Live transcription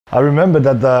I remember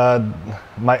that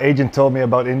my agent told me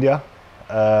about India.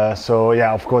 So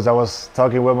yeah, of course I was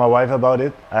talking with my wife about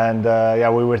it, and yeah,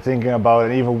 we were thinking about,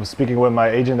 and even speaking with my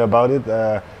agent about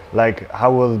it, like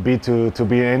how will it be to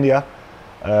be in India,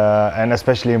 and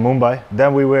especially in Mumbai.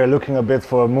 Then we were looking a bit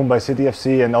for Mumbai City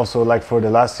FC and also like for the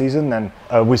last season, and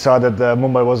we saw that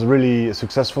Mumbai was really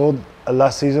successful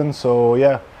last season. So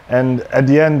yeah, and at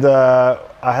the end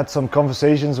I had some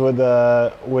conversations with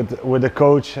the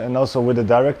coach and also with the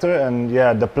director, and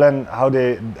yeah, the plan, how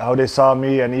they saw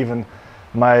me, and even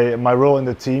my role in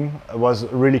the team was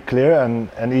really clear,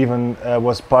 and even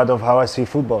was part of how I see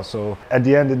football. So at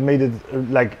the end it made it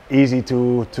like easy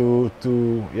to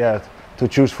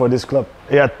choose for this club.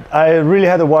 Yeah, I really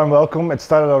had a warm welcome. It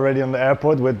started already on the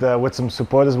airport with some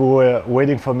supporters who were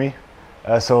waiting for me.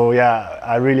 So yeah,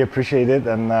 I really appreciate it,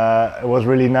 and it was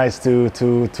really nice to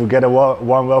get a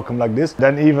warm welcome like this.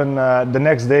 Then even the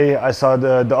next day I saw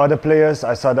the other players,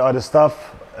 I saw the other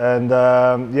staff, and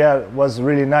yeah, it was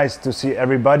really nice to see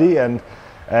everybody and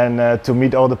to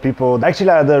meet all the people. Actually,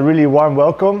 I had a really warm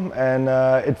welcome, and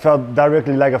it felt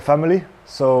directly like a family.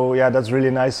 So yeah, that's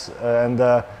really nice, and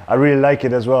I really like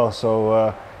it as well.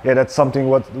 So yeah, that's something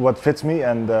what fits me,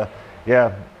 and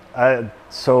yeah,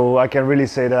 so I can really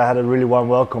say that I had a really warm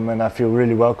welcome, and I feel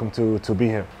really welcome to be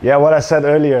here. Yeah, what I said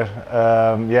earlier,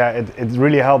 yeah, it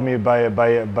really helped me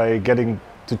by getting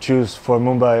to choose for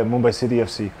Mumbai City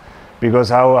FC, because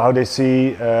how they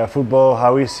see football,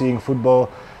 how we're seeing football,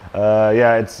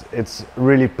 yeah, it's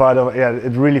really part of, yeah,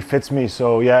 it really fits me.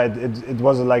 So yeah, it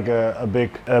was like a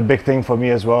big thing for me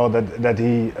as well, that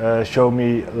he showed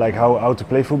me like how to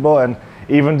play football, and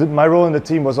even my role in the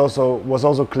team was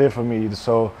also clear for me.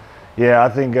 So yeah, I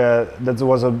think that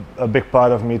was a big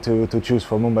part of me to choose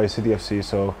for Mumbai City FC.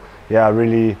 So yeah,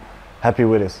 really happy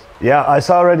with this. Yeah, I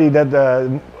saw already that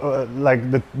like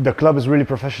the club is really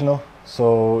professional.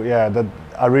 So yeah, that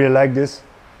I really like this,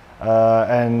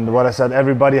 and what I said,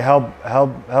 everybody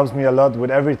helps me a lot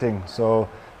with everything. So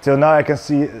till now I can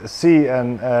see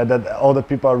and that all the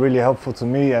people are really helpful to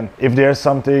me, and if there's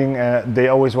something, they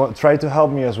always try to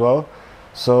help me as well.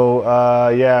 So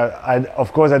yeah,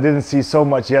 of course I didn't see so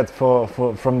much yet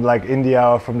from like India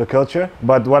or from the culture,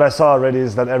 but what I saw already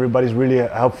is that everybody's really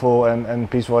helpful and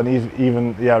peaceful, and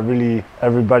even yeah, really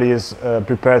everybody is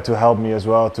prepared to help me as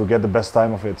well to get the best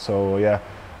time of it. So yeah,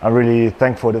 I'm really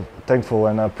thankful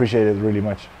and I appreciate it really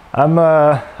much. I'm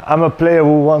a player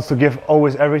who wants to give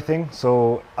always everything,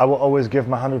 so I will always give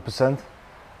my 100%,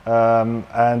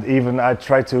 and even I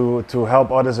try to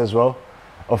help others as well.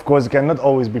 Of course, it cannot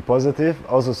always be positive.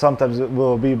 Also, sometimes it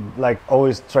will be like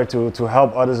always try to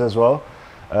help others as well.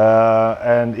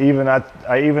 And even I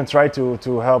even try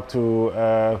to help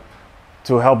the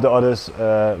others,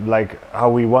 like how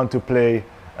we want to play.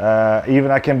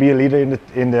 Even I can be a leader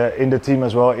in the team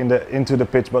as well, into the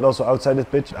pitch, but also outside the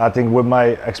pitch. I think with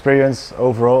my experience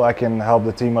overall, I can help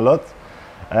the team a lot.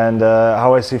 And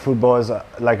how I see football is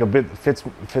like a bit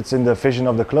fits in the vision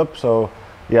of the club. So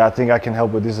yeah, I think I can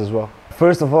help with this as well.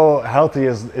 First of all, healthy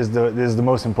is the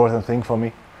most important thing for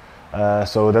me.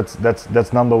 So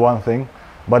that's number one thing.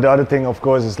 But the other thing, of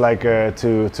course, is like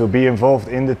to be involved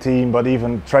in the team, but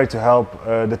even try to help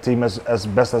the team as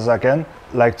best as I can.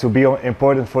 Like to be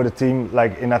important for the team,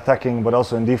 like in attacking, but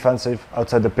also in defensive.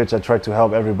 Outside the pitch, I try to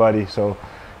help everybody. So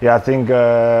yeah, I think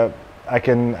I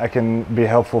can be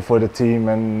helpful for the team,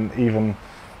 and even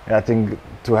I think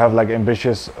to have like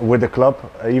ambitious with the club.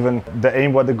 Even the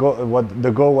aim, what the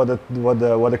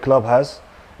club has,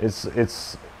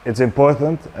 it's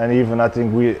important, and even I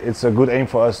think it's a good aim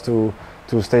for us to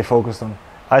stay focused on.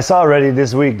 I saw already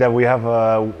this week that we have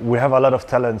a lot of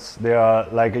talents. There are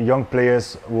like young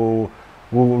players who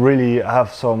really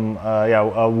have some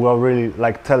who are really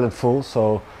like talentful.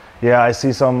 So yeah, I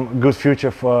see some good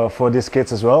future for these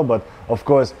kids as well. But of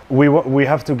course, we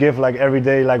have to give like every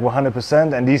day like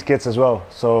 100%, and these kids as well.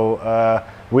 So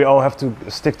we all have to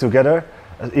stick together,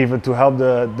 even to help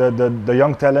the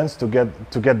young talents to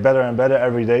get better and better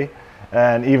every day.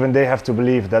 And even they have to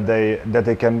believe that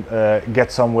they can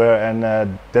get somewhere, and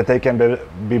that they can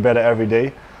be better every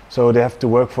day. So they have to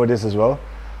work for this as well.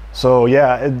 So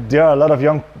yeah, there are a lot of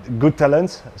young good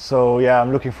talents. So yeah,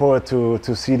 I'm looking forward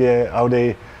to see how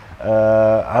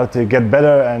to get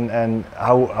better, and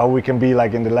how we can be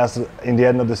like in the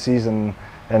end of the season,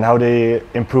 and how they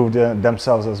improve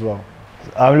themselves as well.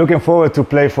 I'm looking forward to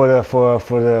play for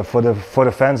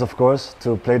the fans, of course,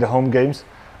 to play the home games.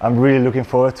 I'm really looking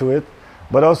forward to it,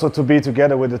 but also to be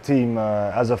together with the team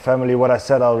as a family. What I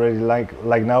said already,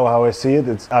 like now how I see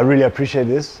it, I really appreciate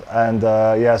this, and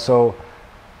yeah, so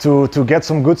to get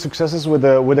some good successes with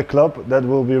the club. That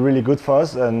will be really good for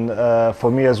us and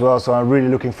for me as well. So I'm really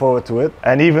looking forward to it,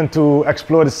 and even to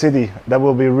explore the city. That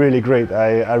will be really great.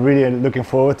 I really am looking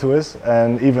forward to it,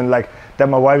 and even like that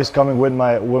my wife is coming with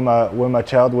my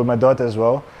child, with my daughter as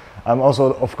well. I'm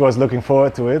also of course looking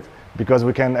forward to it because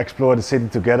we can explore the city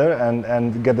together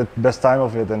and get the best time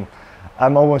of it, and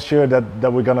I'm almost sure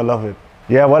that we're gonna love it.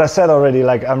 Yeah, what I said already,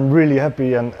 like I'm really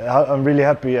happy and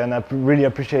I really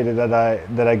appreciate it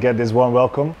that I get this warm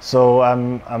welcome. So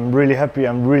I'm really happy.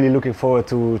 I'm really looking forward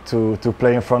to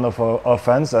play in front of our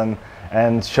fans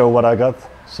and show what I got.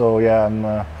 So yeah,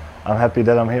 I'm happy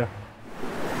that I'm here.